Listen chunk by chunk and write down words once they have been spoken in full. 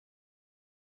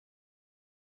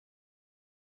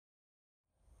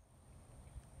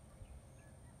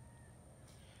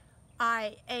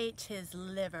I ate his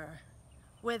liver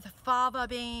with fava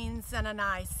beans and a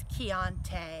nice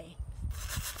Chianti.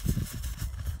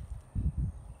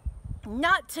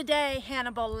 Not today,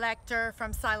 Hannibal Lecter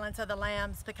from Silence of the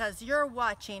Lambs, because you're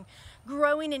watching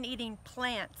Growing and Eating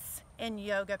Plants in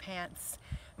Yoga Pants.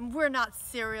 We're not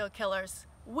serial killers.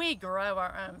 We grow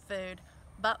our own food,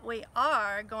 but we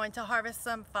are going to harvest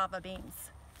some fava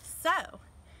beans. So,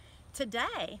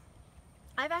 today,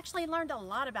 I've actually learned a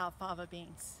lot about fava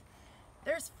beans.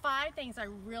 There's 5 things I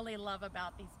really love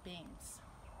about these beans.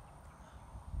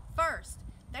 First,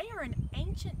 they are an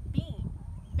ancient bean,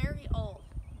 very old.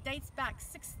 Dates back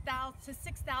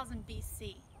 6,000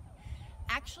 BC.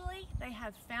 Actually, they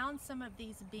have found some of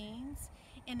these beans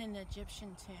in an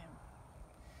Egyptian tomb.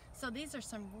 So these are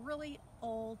some really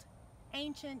old,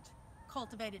 ancient,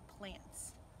 cultivated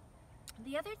plants.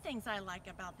 The other things I like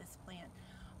about this plant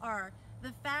are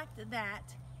the fact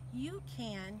that you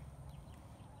can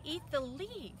eat the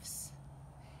leaves.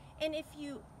 And if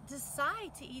you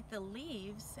decide to eat the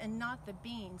leaves and not the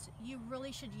beans, you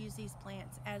really should use these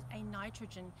plants as a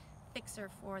nitrogen fixer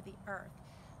for the earth.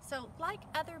 So like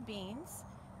other beans,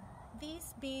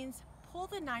 these beans pull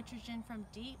the nitrogen from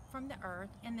deep from the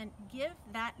earth and then give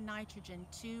that nitrogen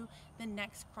to the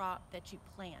next crop that you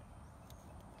plant.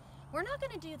 We're not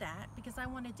going to do that because I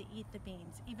wanted to eat the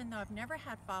beans. Even though I've never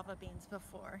had fava beans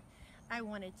before, I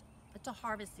wanted to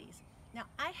harvest these. Now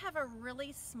I have a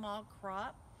really small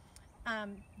crop.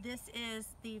 This is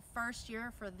the first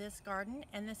year for this garden,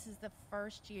 and this is the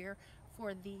first year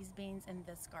for these beans in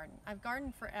this garden. I've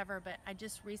gardened forever, but I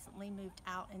just recently moved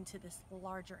out into this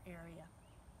larger area.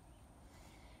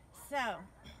 So,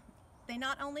 they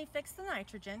not only fix the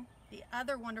nitrogen, the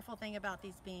other wonderful thing about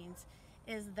these beans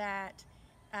is that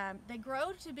they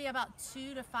grow to be about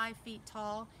 2 to 5 feet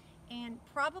tall and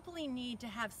probably need to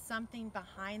have something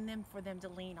behind them for them to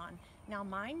lean on. Now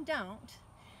mine don't,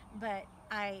 but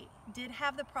I did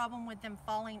have the problem with them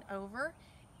falling over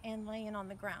and laying on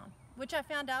the ground, which I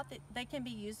found out that they can be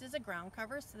used as a ground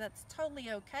cover, so that's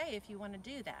totally okay if you want to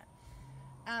do that.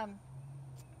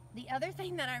 The other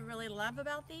thing that I really love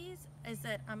about these is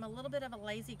that I'm a little bit of a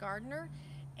lazy gardener,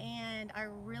 and I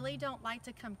really don't like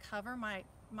to come cover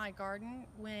my garden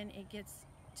when it gets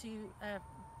to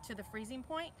the freezing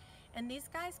point. And these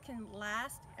guys can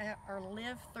last or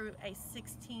live through a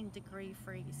 16-degree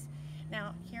freeze.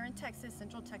 Now, here in Texas,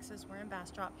 Central Texas, we're in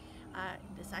Bastrop.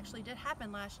 This actually did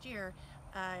happen last year.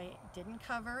 I didn't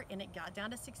cover, and it got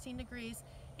down to 16 degrees,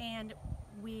 and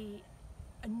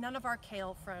none of our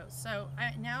kale froze. So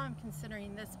now I'm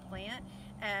considering this plant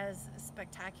as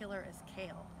spectacular as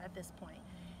kale at this point.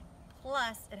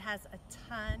 Plus, it has a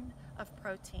ton of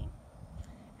protein,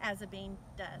 as a bean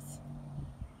does.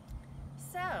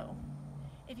 So,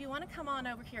 if you want to come on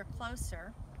over here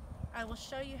closer, I will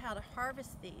show you how to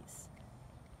harvest these.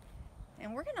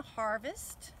 And we're going to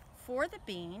harvest for the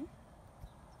bean.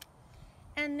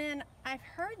 And then I've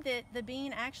heard that the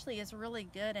bean actually is really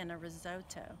good in a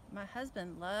risotto. My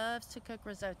husband loves to cook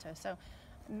risotto, so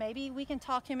maybe we can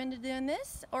talk him into doing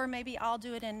this, or maybe I'll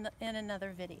do it in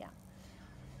another video.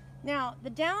 Now, the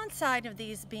downside of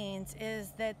these beans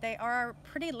is that they are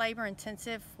pretty labor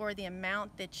intensive for the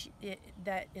amount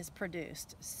that is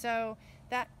produced. So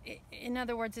that, in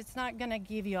other words, it's not going to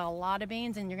give you a lot of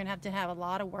beans, and you're going to have a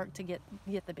lot of work to get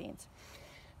the beans.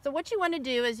 So what you want to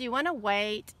do is you want to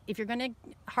wait, if you're going to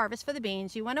harvest for the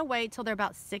beans, you want to wait till they're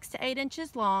about 6 to 8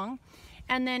 inches long,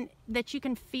 and then that you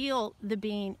can feel the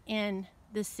bean in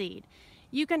the seed.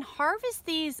 You can harvest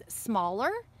these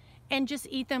smaller and just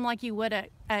eat them like you would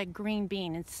a green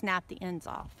bean and snap the ends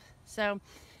off. So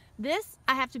this,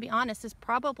 I have to be honest, is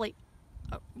probably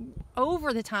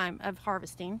over the time of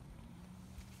harvesting,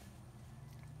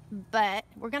 but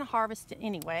we're going to harvest it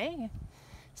anyway.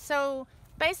 So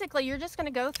basically, you're just going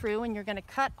to go through and you're going to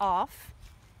cut off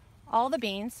all the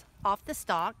beans off the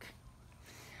stalk.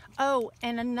 Oh,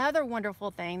 and another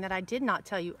wonderful thing that I did not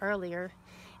tell you earlier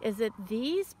is that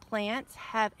these plants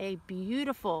have a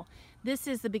beautiful, this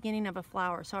is the beginning of a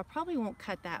flower, so I probably won't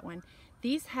cut that one.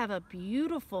 These have a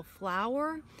beautiful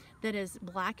flower that is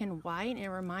black and white, and it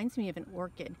reminds me of an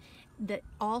orchid that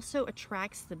also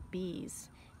attracts the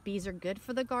bees. Bees are good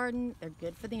for the garden, they're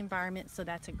good for the environment, so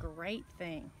that's a great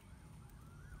thing.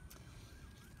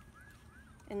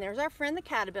 And there's our friend the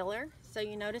caterpillar. So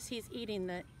you notice he's eating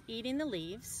the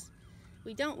leaves.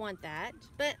 We don't want that,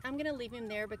 but I'm gonna leave him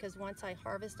there because once I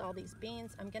harvest all these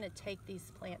beans, I'm gonna take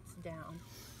these plants down.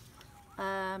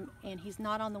 And he's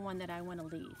not on the one that I wanna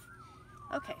leave.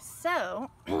 Okay, so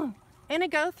I'm gonna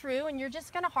go through and you're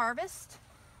just gonna harvest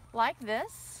like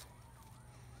this.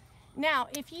 Now,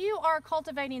 if you are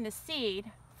cultivating the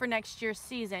seed for next year's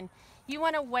season, you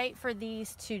want to wait for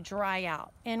these to dry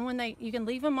out. And when you can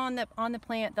leave them on the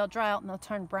plant, they'll dry out and they'll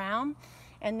turn brown.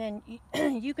 And then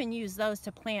you can use those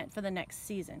to plant for the next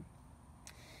season.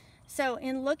 So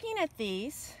in looking at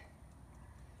these,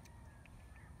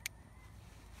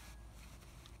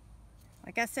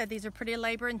 like I said, these are pretty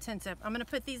labor intensive. I'm going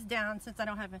to put these down since I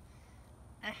don't have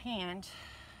a hand.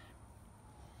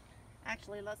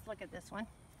 Actually, let's look at this one.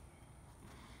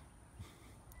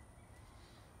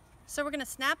 So we're going to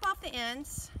snap off the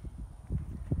ends.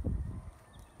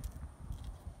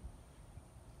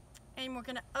 And we're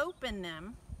going to open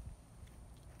them.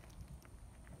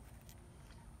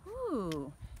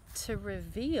 Ooh, to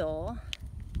reveal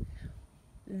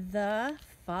the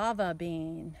fava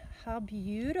bean. How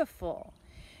beautiful.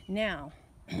 Now,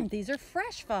 these are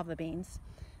fresh fava beans,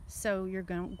 so you're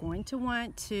going to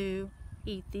want to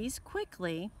eat these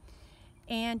quickly.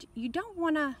 And you don't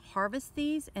want to harvest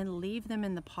these and leave them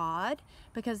in the pod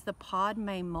because the pod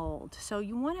may mold. So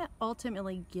you want to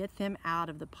ultimately get them out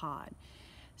of the pod.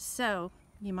 So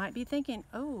you might be thinking,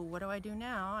 oh, what do I do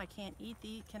now? I can't eat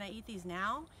these. Can I eat these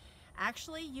now?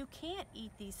 Actually, you can't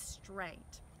eat these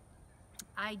straight.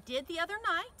 I did the other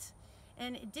night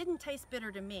and it didn't taste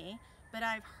bitter to me, but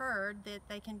I've heard that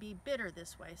they can be bitter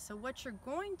this way. So what you're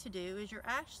going to do is you're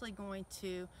actually going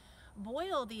to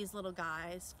boil these little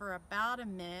guys for about a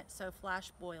minute, so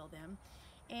flash boil them,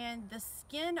 and the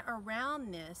skin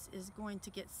around this is going to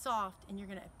get soft and you're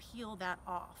going to peel that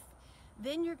off.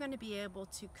 Then you're going to be able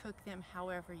to cook them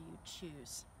however you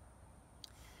choose.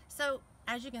 So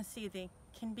as you can see, they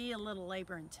can be a little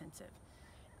labor intensive.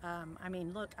 I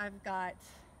mean, look, I've got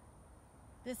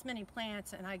this many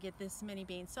plants and I get this many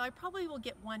beans, so I probably will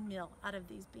get 1 meal out of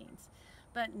these beans,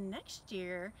 but next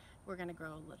year we're going to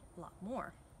grow a lot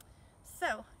more.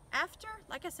 So after,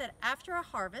 like I said, after a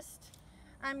harvest,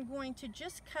 I'm going to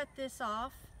just cut this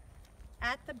off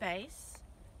at the base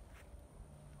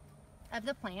of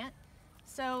the plant.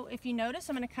 So if you notice,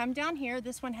 I'm going to come down here.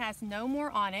 This one has no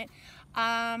more on it.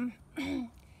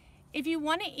 If you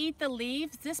want to eat the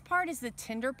leaves, this part is the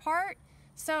tender part.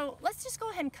 So let's just go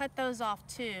ahead and cut those off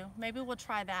too. Maybe we'll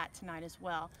try that tonight as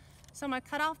well. So I'm going to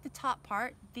cut off the top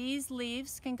part. These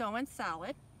leaves can go in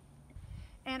salad.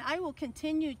 And I will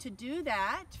continue to do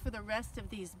that for the rest of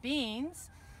these beans.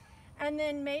 And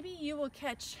then maybe you will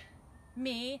catch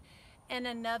me in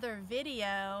another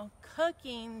video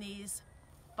cooking these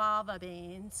fava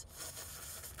beans,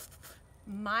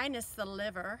 minus the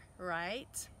liver,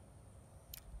 right?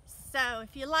 So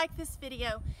if you like this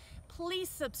video, please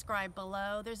subscribe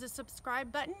below. There's a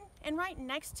subscribe button, and right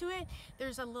next to it,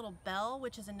 there's a little bell,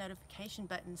 which is a notification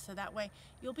button. So that way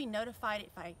you'll be notified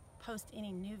if I post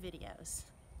any new videos.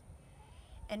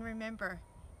 And remember,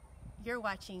 you're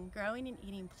watching Growing and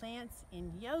Eating Plants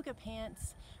in Yoga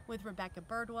Pants with Rebecca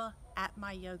Birdwell at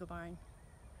my yoga barn.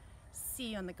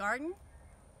 See you in the garden,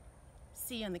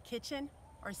 see you in the kitchen,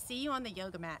 or see you on the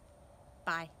yoga mat.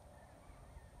 Bye.